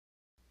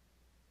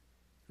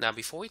Now,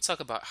 before we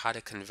talk about how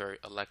to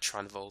convert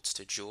electron volts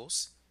to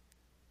joules,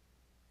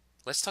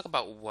 let's talk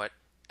about what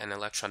an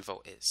electron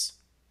volt is.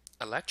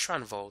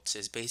 Electron volts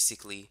is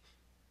basically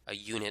a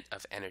unit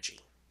of energy,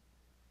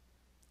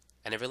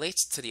 and it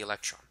relates to the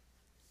electron.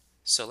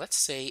 So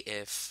let's say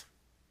if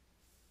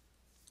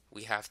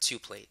we have two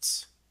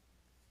plates,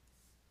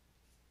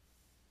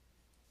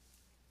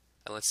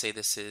 and let's say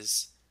this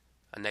is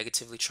a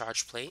negatively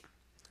charged plate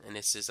and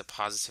this is a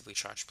positively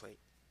charged plate.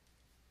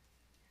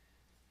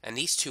 And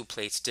these two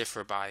plates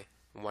differ by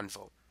 1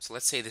 volt. So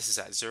let's say this is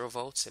at 0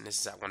 volts and this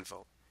is at 1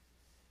 volt.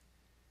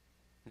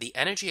 The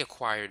energy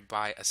acquired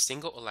by a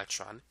single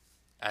electron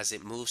as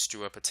it moves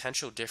through a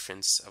potential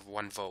difference of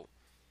 1 volt,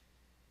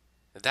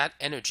 that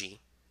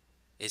energy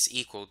is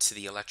equal to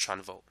the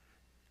electron volt.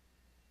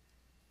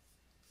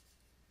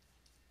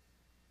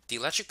 The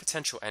electric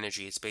potential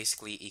energy is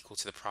basically equal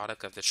to the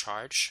product of the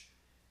charge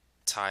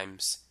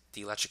times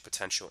the electric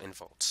potential in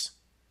volts.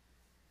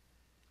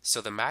 So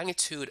the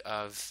magnitude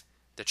of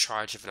the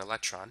charge of an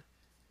electron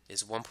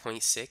is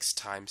 1.6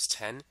 times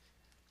 10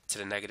 to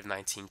the negative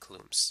 19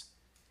 coulombs.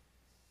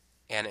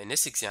 And in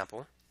this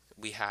example,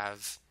 we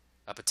have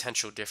a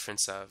potential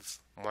difference of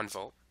 1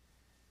 volt.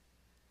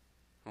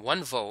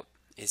 1 volt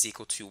is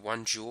equal to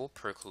 1 joule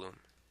per coulomb.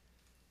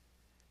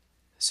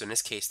 So in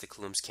this case, the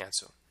coulombs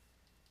cancel.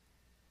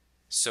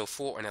 So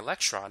for an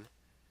electron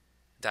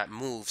that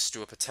moves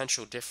through a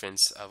potential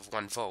difference of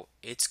 1 volt,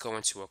 it's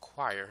going to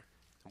acquire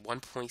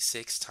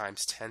 1.6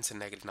 times 10 to the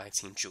negative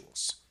 19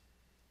 joules.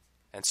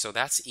 And so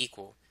that's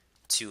equal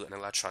to an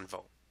electron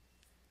volt.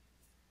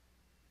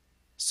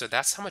 So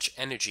that's how much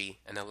energy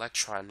an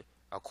electron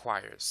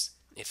acquires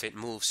if it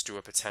moves through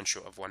a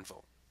potential of 1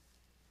 volt.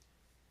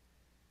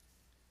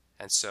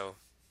 And so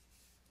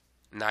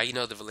now you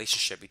know the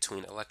relationship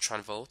between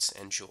electron volts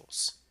and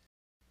joules.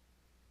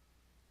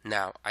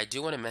 Now, I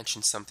do want to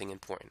mention something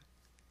important.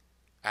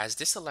 As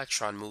this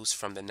electron moves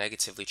from the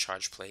negatively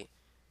charged plate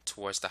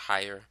towards the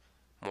higher,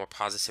 more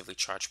positively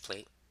charged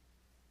plate,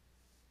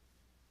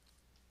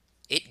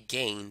 it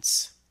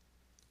gains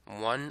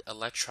 1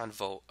 electron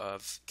volt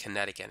of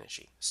kinetic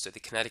energy. So the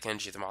kinetic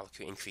energy of the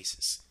molecule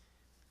increases.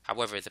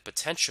 However, the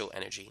potential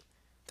energy,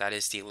 that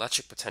is the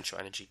electric potential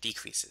energy,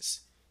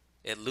 decreases.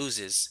 It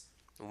loses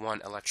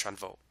 1 electron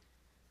volt.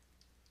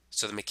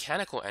 So the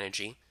mechanical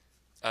energy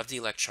of the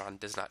electron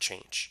does not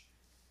change.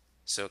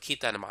 So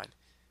keep that in mind.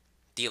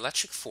 The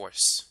electric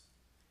force,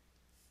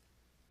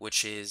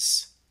 which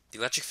is, the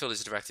electric field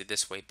is directed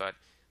this way, but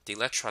the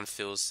electron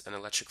feels an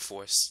electric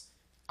force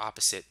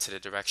opposite to the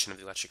direction of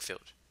the electric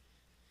field.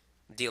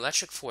 The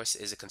electric force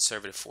is a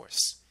conservative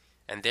force,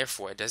 and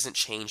therefore it doesn't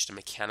change the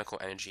mechanical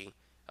energy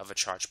of a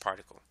charged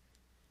particle.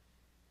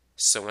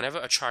 So whenever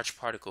a charged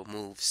particle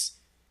moves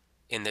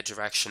in the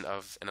direction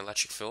of an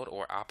electric field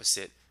or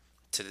opposite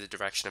to the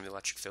direction of the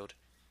electric field,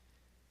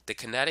 the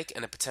kinetic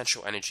and the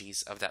potential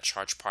energies of that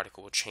charged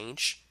particle will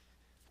change,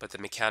 but the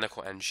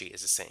mechanical energy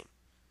is the same.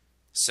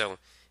 So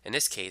in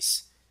this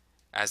case,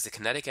 as the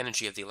kinetic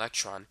energy of the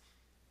electron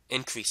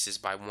increases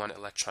by 1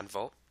 electron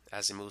volt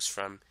as it moves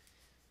from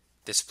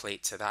this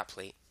plate to that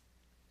plate,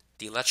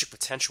 the electric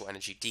potential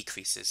energy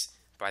decreases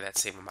by that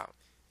same amount,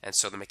 and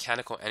so the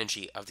mechanical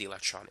energy of the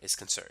electron is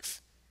conserved.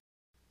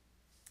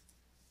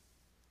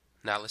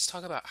 Now let's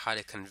talk about how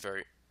to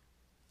convert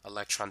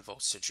electron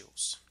volts to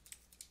joules.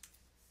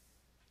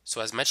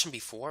 So as mentioned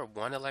before,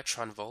 1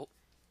 electron volt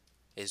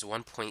is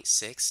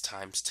 1.6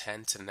 times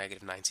 10 to the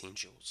negative 19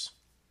 joules.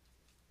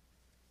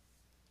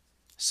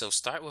 So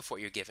start with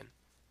what you're given,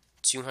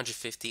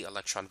 250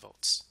 electron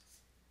volts.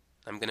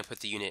 I'm going to put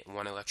the unit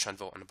 1 electron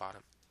volt on the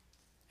bottom,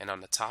 and on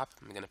the top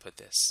I'm going to put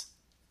this.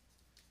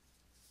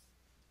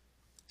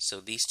 So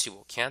these two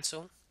will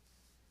cancel,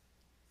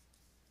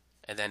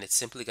 and then it's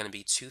simply going to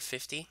be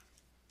 250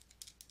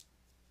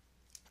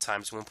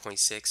 times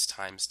 1.6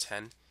 times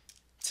 10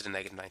 to the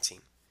negative 19.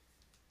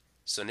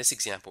 So in this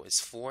example, it's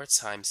 4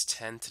 times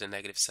 10 to the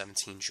negative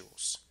 17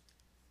 joules.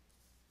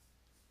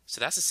 So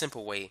that's a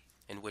simple way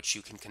in which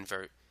you can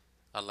convert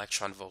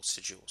electron volts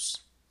to joules.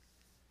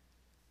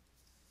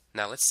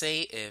 Now let's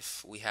say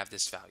if we have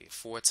this value,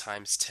 4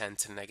 times 10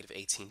 to the negative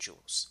 18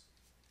 joules.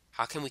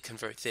 How can we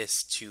convert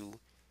this to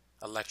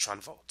electron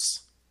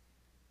volts?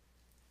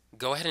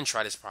 Go ahead and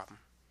try this problem.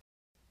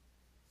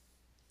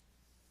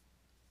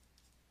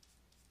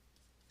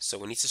 So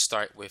we need to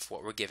start with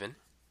what we're given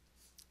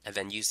and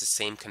then use the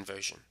same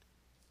conversion.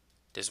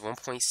 There's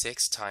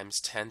 1.6 times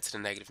 10 to the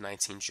negative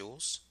 19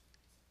 joules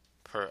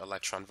per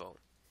electron volt.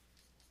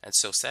 And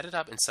so set it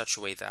up in such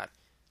a way that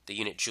the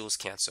unit joules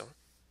cancel,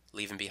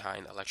 leaving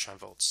behind electron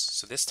volts.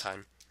 So this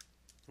time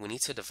we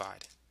need to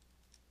divide.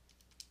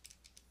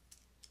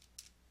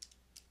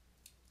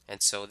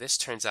 And so this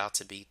turns out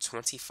to be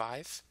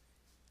 25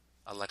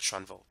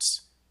 electron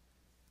volts.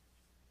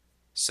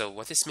 So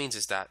what this means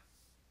is that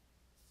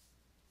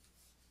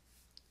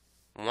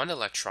 1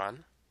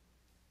 electron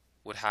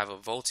would have a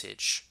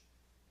voltage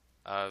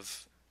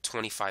of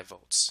 25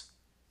 volts.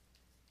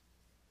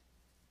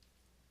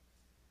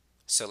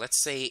 So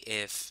let's say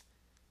if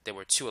there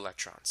were 2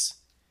 electrons,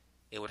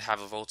 it would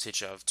have a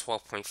voltage of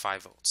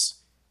 12.5 volts.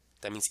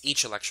 That means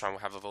each electron will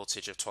have a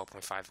voltage of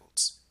 12.5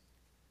 volts.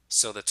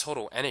 So the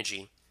total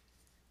energy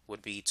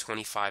would be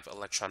 25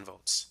 electron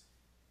volts.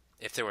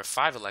 If there were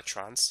 5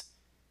 electrons,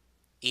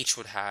 each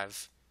would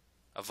have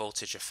a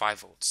voltage of 5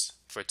 volts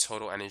for a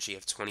total energy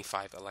of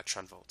 25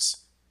 electron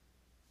volts.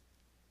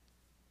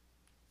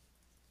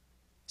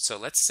 So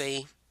let's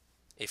say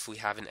if we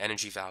have an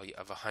energy value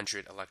of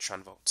 100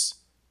 electron volts.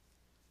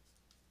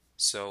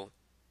 So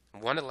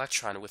one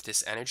electron with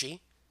this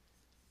energy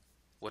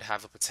would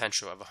have a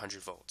potential of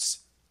 100 volts.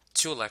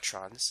 2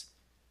 electrons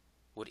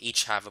would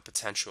each have a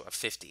potential of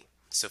 50.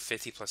 So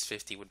 50 plus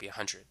 50 would be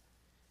 100.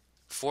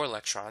 4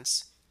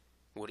 electrons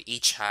would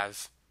each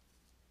have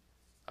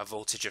a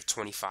voltage of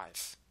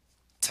 25.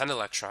 10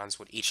 electrons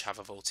would each have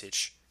a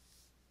voltage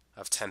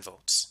of 10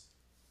 volts.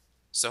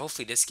 So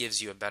hopefully this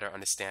gives you a better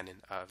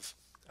understanding of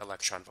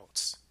electron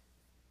volts.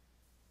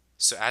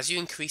 So as you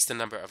increase the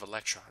number of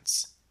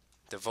electrons,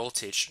 the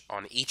voltage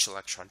on each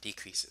electron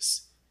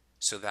decreases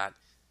so that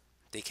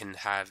they can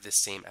have the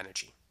same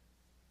energy.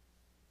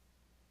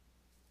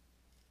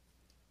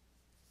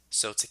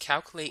 So to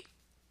calculate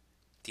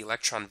the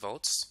electron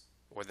volts,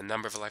 or the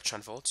number of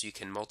electron volts, you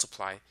can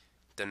multiply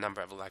the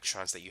number of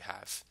electrons that you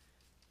have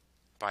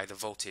by the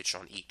voltage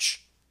on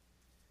each.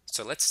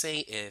 So let's say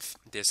if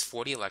there's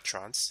 40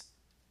 electrons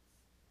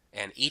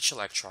and each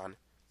electron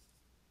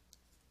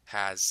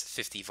has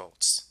 50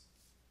 volts.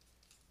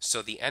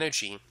 So the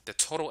energy, the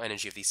total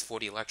energy of these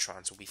 40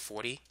 electrons will be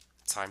 40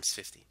 times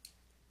 50.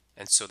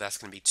 And so that's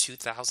going to be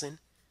 2,000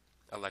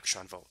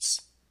 electron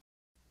volts.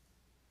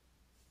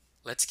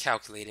 Let's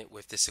calculate it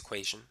with this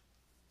equation.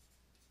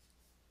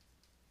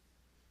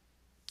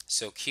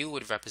 So Q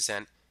would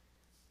represent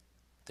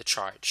the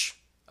charge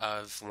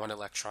of one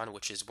electron,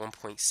 which is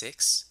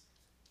 1.6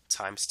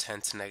 times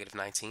 10 to negative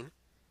 19.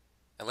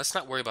 And let's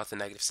not worry about the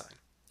negative sign,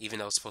 even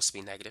though it's supposed to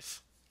be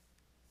negative.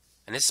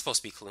 And this is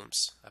supposed to be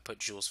coulombs. I put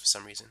joules for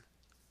some reason.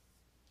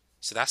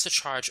 So that's the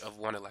charge of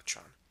one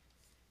electron.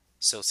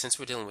 So since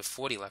we're dealing with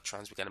 40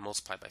 electrons, we've got to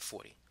multiply by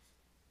 40.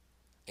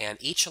 And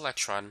each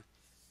electron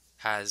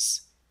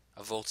has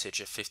a voltage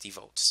of 50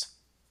 volts.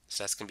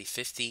 So that's going to be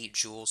 50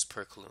 joules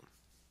per coulomb.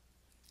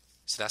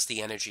 So that's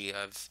the energy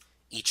of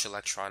each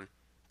electron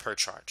per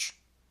charge,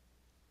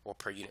 or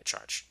per unit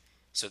charge.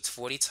 So it's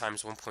 40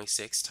 times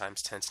 1.6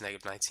 times 10 to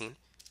negative 19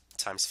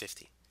 times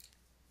 50.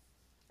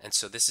 And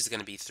so this is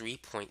going to be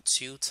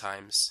 3.2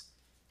 times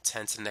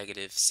 10 to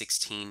negative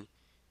 16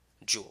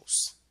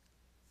 joules.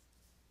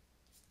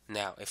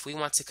 Now, if we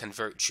want to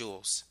convert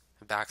joules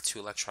back to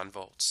electron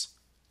volts,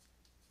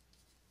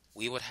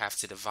 we would have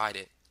to divide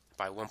it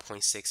by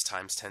 1.6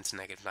 times 10 to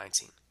negative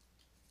 19.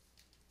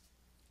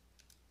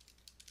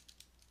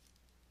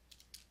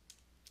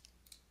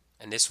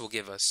 And this will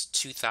give us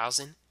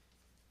 2,000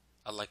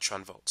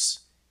 electron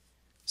volts.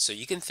 So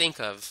you can think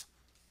of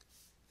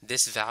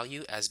this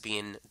value as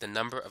being the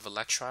number of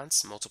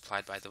electrons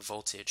multiplied by the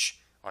voltage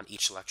on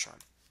each electron.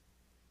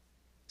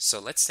 So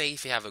let's say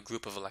if you have a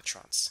group of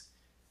electrons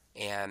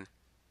and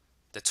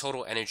the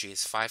total energy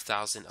is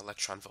 5,000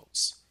 electron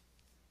volts.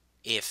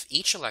 If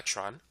each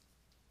electron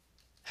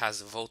has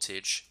a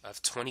voltage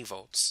of 20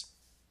 volts,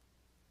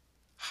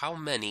 how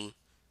many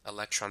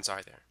electrons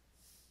are there?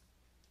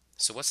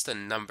 So what's the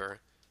number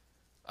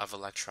of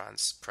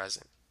electrons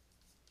present?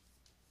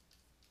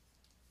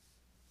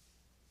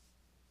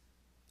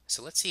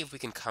 So let's see if we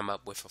can come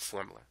up with a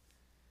formula.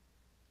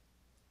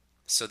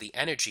 So the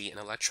energy in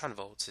electron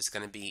volts is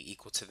going to be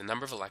equal to the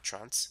number of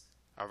electrons,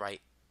 all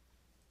right,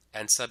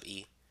 N sub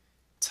E,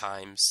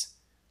 times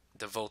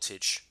the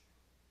voltage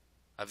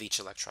of each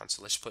electron.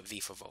 So let's put V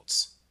for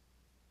volts.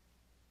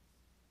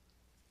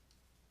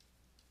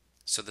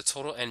 So the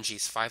total energy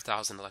is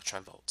 5,000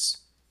 electron volts.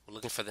 We're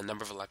looking for the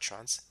number of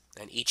electrons,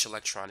 and each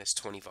electron is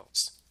 20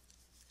 volts.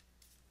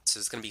 So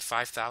it's going to be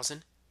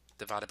 5,000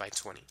 divided by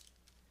 20.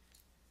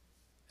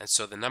 And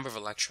so the number of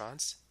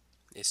electrons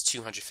is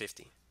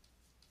 250.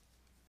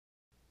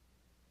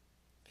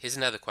 Here's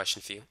another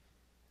question for you.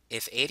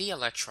 If 80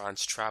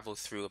 electrons travel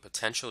through a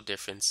potential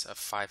difference of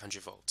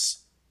 500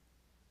 volts,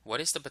 what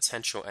is the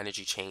potential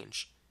energy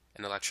change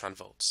in electron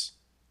volts?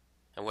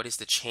 And what is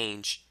the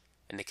change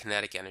in the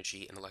kinetic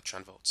energy in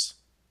electron volts?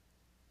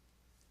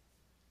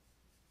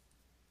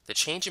 The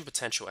change in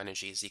potential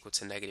energy is equal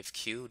to negative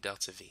Q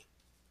delta V.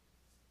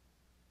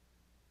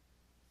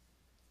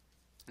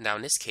 Now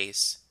in this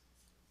case,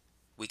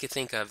 we could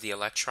think of the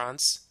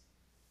electrons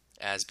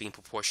as being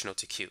proportional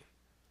to Q,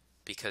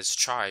 because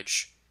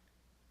charge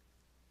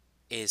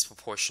is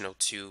proportional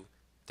to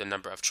the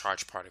number of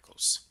charged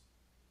particles.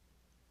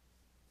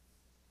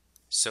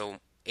 So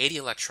 80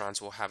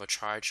 electrons will have a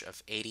charge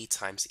of 80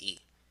 times E,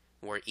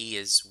 where E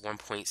is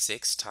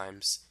 1.6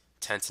 times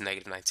 10 to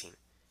negative 19.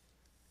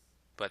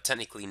 But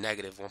technically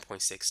negative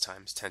 1.6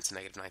 times 10 to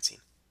negative 19.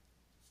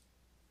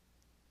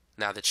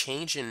 Now the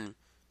change in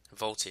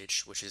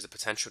voltage, which is the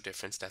potential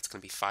difference, that's going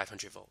to be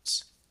 500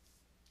 volts.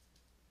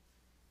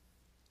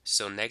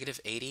 So negative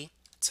 80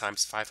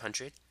 times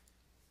 500,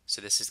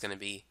 so this is going to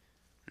be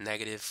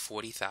negative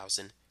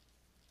 40,000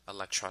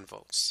 electron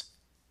volts.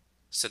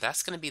 So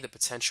that's going to be the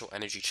potential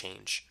energy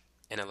change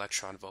in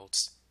electron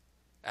volts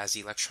as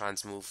the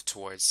electrons move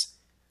towards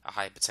a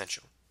high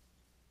potential.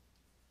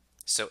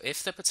 So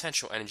if the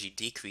potential energy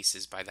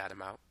decreases by that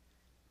amount,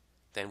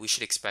 then we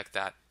should expect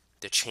that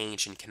the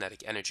change in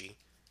kinetic energy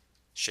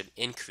should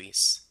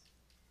increase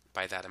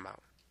by that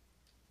amount.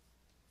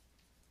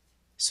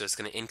 So it's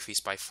going to increase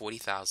by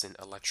 40,000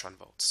 electron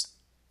volts.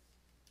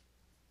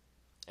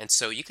 And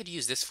so you could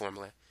use this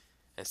formula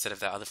instead of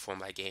that other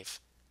formula I gave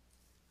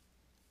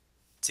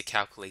to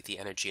calculate the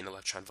energy in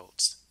electron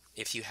volts.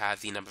 If you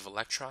have the number of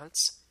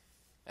electrons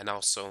and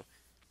also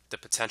the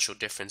potential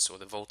difference or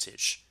the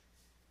voltage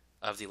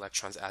of the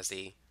electrons as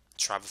they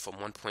travel from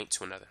one point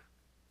to another.